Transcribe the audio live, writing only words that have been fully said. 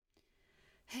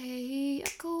Hei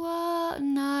aku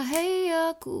ana, hei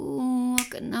aku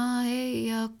akana,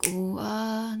 hei aku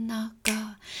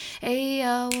anaka.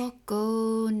 Eia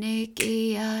wako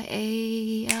nekia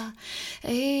eia.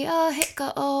 Eia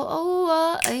heka o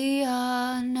oa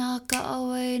eia na ka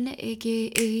awe ne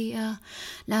eke eia.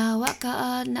 Na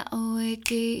waka na oe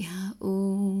kia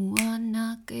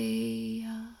ua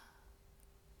keia.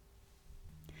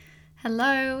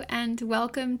 Hello and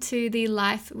welcome to the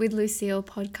Life with Lucille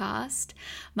podcast.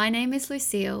 My name is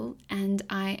Lucille and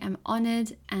I am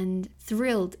honoured and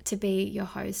thrilled to be your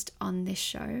host on this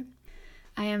show.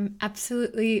 I am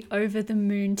absolutely over the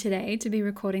moon today to be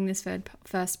recording this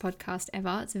first podcast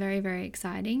ever. It's very, very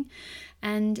exciting.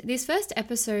 And this first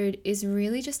episode is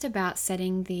really just about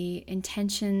setting the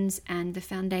intentions and the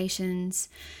foundations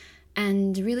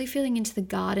and really feeling into the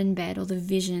garden bed or the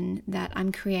vision that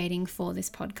I'm creating for this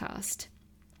podcast.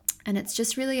 And it's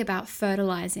just really about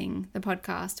fertilizing the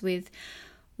podcast with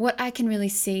what I can really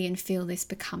see and feel this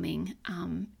becoming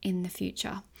in the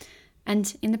future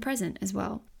and in the present as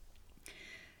well.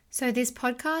 So this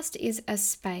podcast is a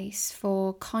space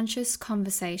for conscious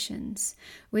conversations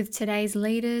with today's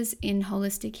leaders in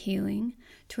holistic healing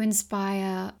to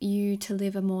inspire you to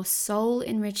live a more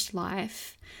soul-enriched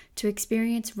life, to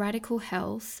experience radical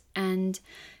health and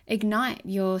ignite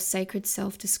your sacred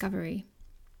self-discovery.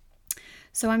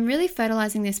 So I'm really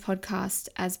fertilizing this podcast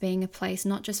as being a place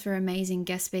not just for amazing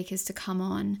guest speakers to come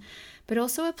on, but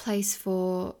also a place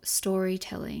for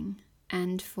storytelling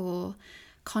and for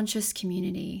conscious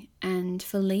community and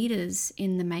for leaders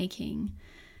in the making,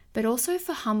 but also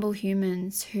for humble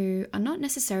humans who are not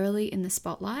necessarily in the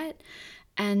spotlight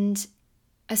and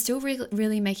are still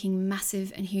really making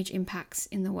massive and huge impacts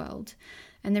in the world.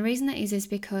 And the reason that is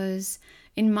because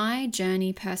in my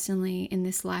journey personally in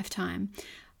this lifetime,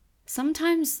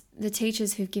 sometimes the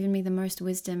teachers who've given me the most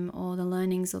wisdom or the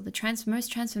learnings or the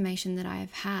most transformation that I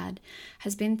have had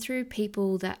has been through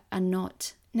people that are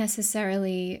not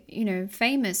necessarily,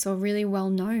 famous or really well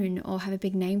known or have a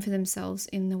big name for themselves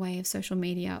in the way of social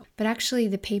media, but actually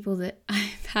the people that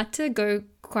I've had to go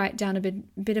quite down a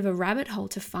bit of a rabbit hole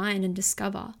to find and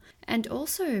discover. And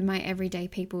also my everyday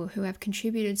people who have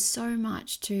contributed so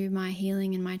much to my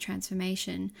healing and my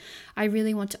transformation. I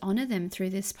really want to honor them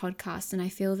through this podcast, and I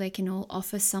feel they can all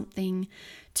offer something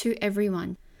to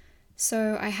everyone.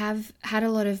 So I have had a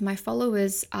lot of my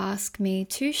followers ask me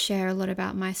to share a lot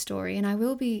about my story, and I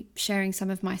will be sharing some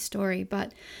of my story,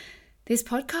 but this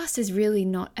podcast is really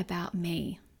not about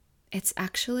me. It's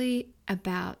actually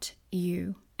about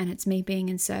you, and it's me being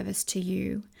in service to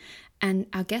you and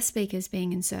our guest speakers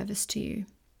being in service to you.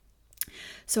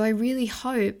 So I really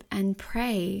hope and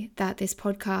pray that this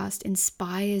podcast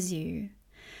inspires you.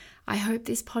 I hope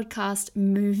this podcast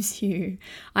moves you.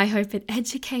 I hope it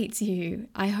educates you.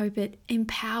 I hope it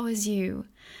empowers you.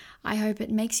 I hope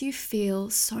it makes you feel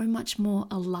so much more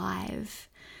alive.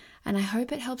 And I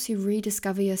hope it helps you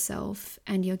rediscover yourself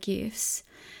and your gifts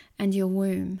and your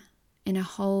womb in a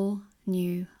whole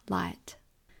new light.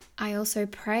 I also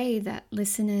pray that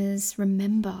listeners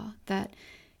remember that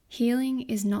healing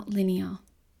is not linear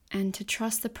and to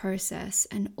trust the process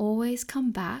and always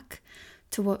come back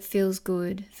to what feels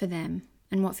good for them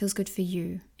and what feels good for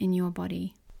you in your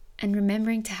body. And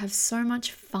remembering to have so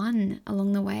much fun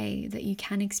along the way that you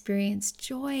can experience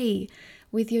joy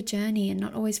with your journey and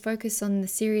not always focus on the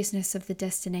seriousness of the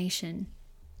destination.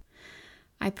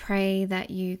 I pray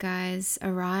that you guys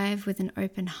arrive with an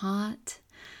open heart.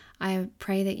 I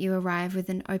pray that you arrive with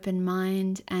an open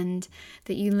mind and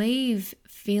that you leave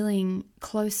feeling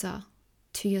closer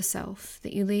to yourself,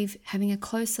 that you leave having a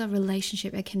closer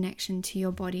relationship, a connection to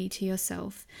your body, to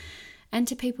yourself, and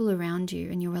to people around you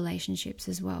and your relationships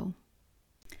as well.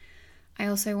 I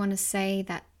also want to say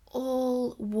that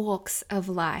all walks of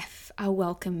life are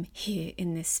welcome here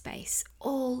in this space.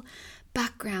 All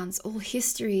backgrounds, all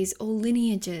histories, all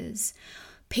lineages,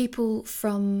 people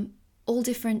from all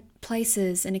different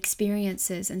places and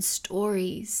experiences and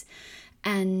stories,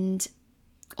 and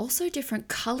also different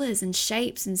colors and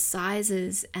shapes and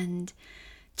sizes, and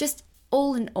just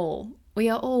all in all, we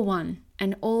are all one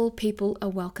and all people are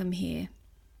welcome here.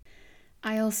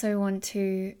 I also want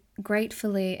to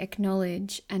gratefully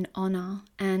acknowledge and honor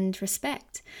and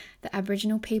respect the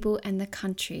Aboriginal people and the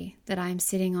country that I am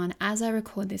sitting on as I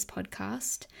record this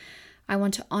podcast. I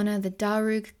want to honor the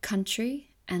Darug country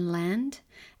and land,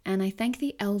 and I thank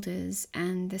the elders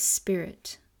and the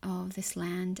spirit of this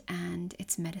land and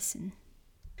its medicine.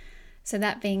 So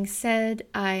that being said,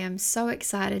 I am so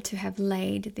excited to have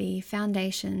laid the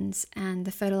foundations and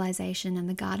the fertilization and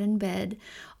the garden bed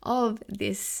of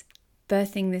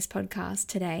birthing this podcast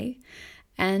today.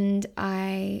 And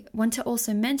I want to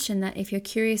also mention that if you're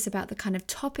curious about the kind of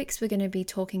topics we're going to be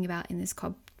talking about in this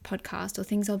podcast, or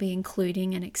things I'll be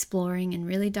including and exploring and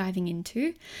really diving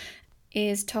into,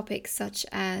 is topics such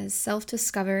as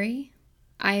self-discovery,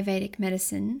 Ayurvedic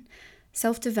medicine,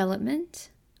 self-development,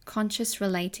 conscious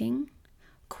relating,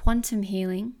 quantum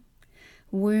healing,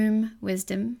 womb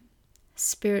wisdom,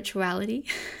 spirituality,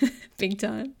 big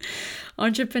time,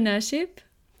 entrepreneurship,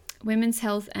 women's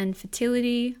health and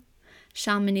fertility,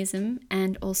 shamanism,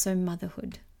 and also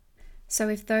motherhood. So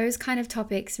if those kind of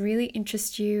topics really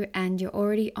interest you and you're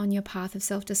already on your path of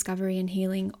self-discovery and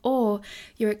healing, or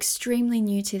you're extremely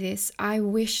new to this, I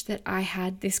wish that I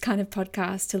had this kind of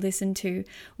podcast to listen to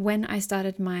when I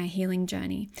started my healing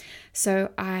journey.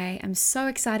 So I am so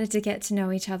excited to get to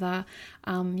know each other.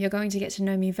 You're going to get to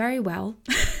know me very well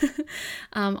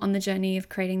on the journey of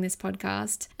creating this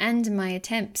podcast and my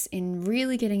attempts in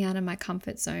really getting out of my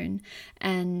comfort zone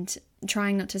and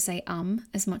trying not to say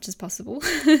as much as possible.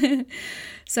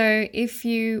 So if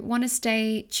you want to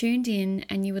stay tuned in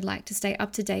and you would like to stay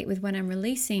up to date with when I'm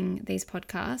releasing these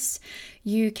podcasts,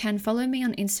 you can follow me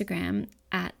on Instagram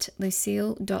at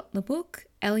lucille.lebouc,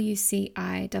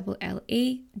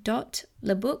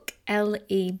 LUCILLE.lebouc,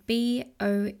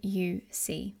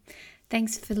 LEBOUC.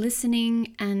 Thanks for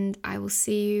listening, and I will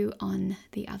see you on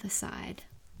the other side.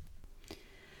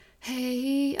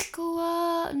 Hey aku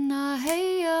ana,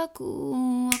 hey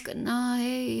aku akana,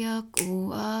 hey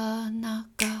aku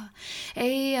anaka,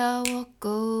 hey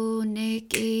awako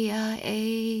nekia,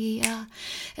 hey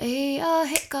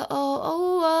heka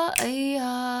oa, hey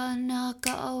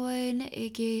naka awe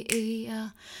neiki,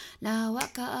 na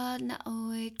waka na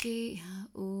oe ki,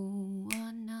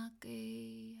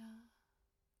 anake.